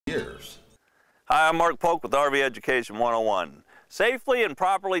tires. Hi, I'm Mark Polk with RV Education 101. Safely and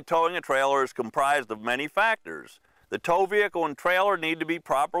properly towing a trailer is comprised of many factors. The tow vehicle and trailer need to be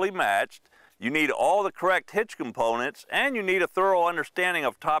properly matched. You need all the correct hitch components, and you need a thorough understanding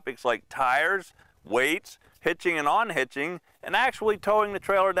of topics like tires, weights, hitching and unhitching, and actually towing the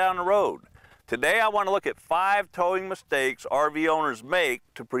trailer down the road. Today I want to look at 5 towing mistakes RV owners make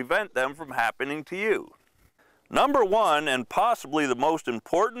to prevent them from happening to you. Number 1, and possibly the most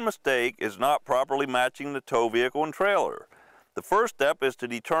important mistake, is not properly matching the tow vehicle and trailer. The first step is to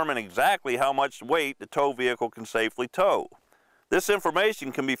determine exactly how much weight the tow vehicle can safely tow. This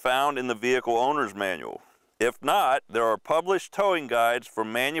information can be found in the Vehicle Owner's Manual. If not, there are published towing guides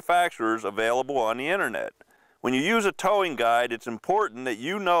from manufacturers available on the internet. When you use a towing guide, it's important that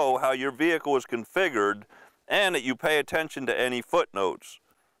you know how your vehicle is configured and that you pay attention to any footnotes.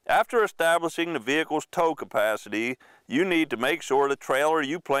 After establishing the vehicle's tow capacity, you need to make sure the trailer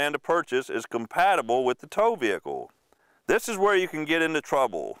you plan to purchase is compatible with the tow vehicle. This is where you can get into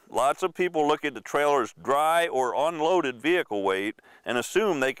trouble. Lots of people look at the trailer's dry or unloaded vehicle weight and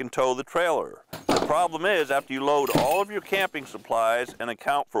assume they can tow the trailer. The problem is, after you load all of your camping supplies and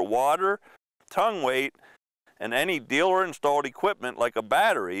account for water, tongue weight, and any dealer-installed equipment like a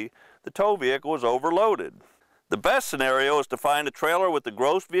battery, the tow vehicle is overloaded. The best scenario is to find a trailer with the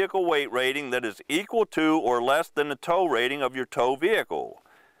gross vehicle weight rating that is equal to or less than the tow rating of your tow vehicle.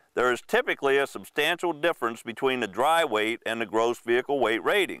 There is typically a substantial difference between the dry weight and the gross vehicle weight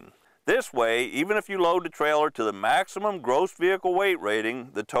rating. This way, even if you load the trailer to the maximum gross vehicle weight rating,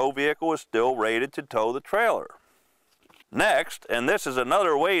 the tow vehicle is still rated to tow the trailer. Next, and this is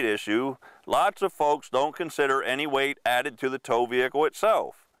another weight issue, lots of folks don't consider any weight added to the tow vehicle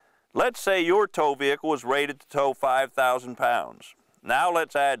itself. Let's say your tow vehicle is rated to tow 5,000 pounds. Now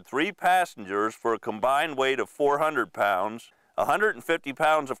let's add 3 passengers for a combined weight of 400 pounds, 150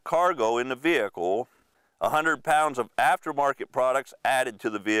 pounds of cargo in the vehicle, 100 pounds of aftermarket products added to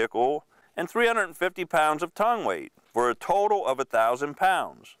the vehicle, and 350 pounds of tongue weight, for a total of 1,000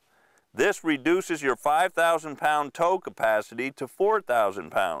 pounds. This reduces your 5,000 pound tow capacity to 4,000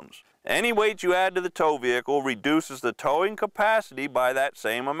 pounds. Any weight you add to the tow vehicle reduces the towing capacity by that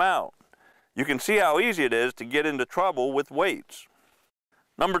same amount. You can see how easy it is to get into trouble with weights.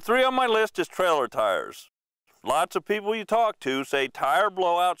 Number 3 on my list is trailer tires. Lots of people you talk to say tire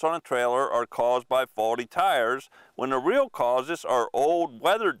blowouts on a trailer are caused by faulty tires, when the real causes are old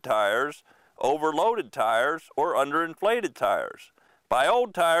weathered tires, overloaded tires, or underinflated tires. By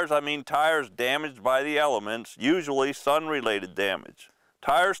old tires, I mean tires damaged by the elements, usually sun-related damage.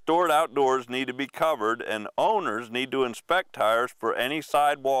 Tires stored outdoors need to be covered, and owners need to inspect tires for any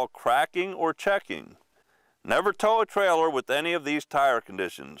sidewall cracking or checking. Never tow a trailer with any of these tire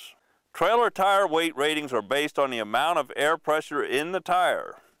conditions. Trailer tire weight ratings are based on the amount of air pressure in the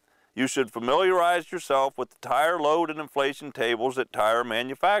tire. You should familiarize yourself with the tire load and inflation tables that tire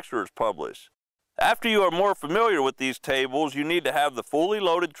manufacturers publish. After you are more familiar with these tables, you need to have the fully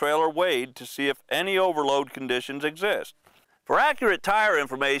loaded trailer weighed to see if any overload conditions exist. For accurate tire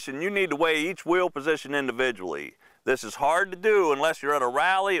information, you need to weigh each wheel position individually. This is hard to do unless you're at a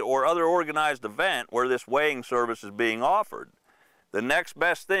rally or other organized event where this weighing service is being offered. The next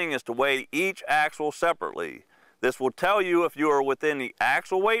best thing is to weigh each axle separately. This will tell you if you are within the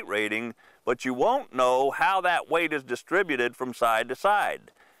axle weight rating, but you won't know how that weight is distributed from side to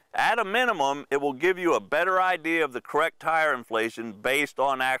side. At a minimum, it will give you a better idea of the correct tire inflation based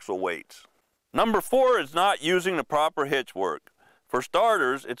on axle weights. Number 4 is not using the proper hitch work. For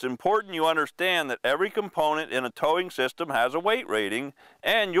starters, it's important you understand that every component in a towing system has a weight rating,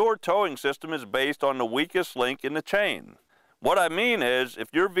 and your towing system is based on the weakest link in the chain. What I mean is,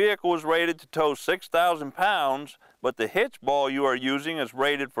 if your vehicle is rated to tow 6,000 pounds, but the hitch ball you are using is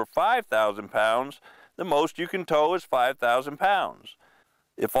rated for 5,000 pounds, the most you can tow is 5,000 pounds.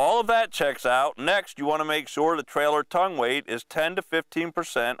 If all of that checks out, next you want to make sure the trailer tongue weight is 10 to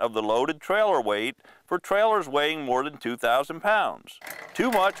 15% of the loaded trailer weight for trailers weighing more than 2,000 pounds.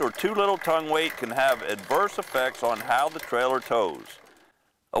 Too much or too little tongue weight can have adverse effects on how the trailer tows.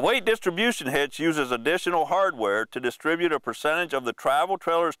 A weight distribution hitch uses additional hardware to distribute a percentage of the travel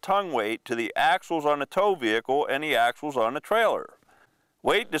trailer's tongue weight to the axles on the tow vehicle and the axles on the trailer.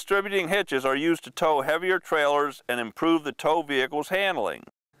 Weight distributing hitches are used to tow heavier trailers and improve the tow vehicle's handling.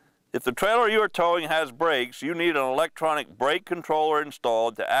 If the trailer you are towing has brakes, you need an electronic brake controller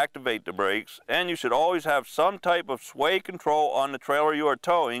installed to activate the brakes, and you should always have some type of sway control on the trailer you are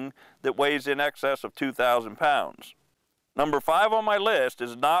towing that weighs in excess of 2,000 pounds. Number 5 on my list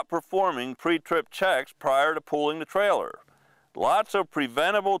is not performing pre-trip checks prior to pulling the trailer. Lots of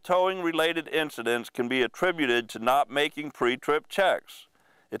preventable towing-related incidents can be attributed to not making pre-trip checks.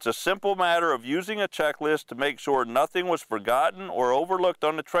 It's a simple matter of using a checklist to make sure nothing was forgotten or overlooked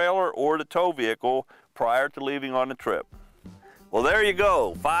on the trailer or the tow vehicle prior to leaving on the trip. Well, there you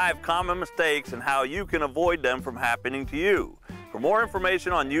go, 5 common mistakes and how you can avoid them from happening to you. For more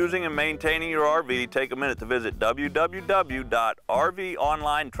information on using and maintaining your RV, take a minute to visit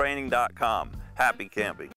www.rvonlinetraining.com. Happy camping.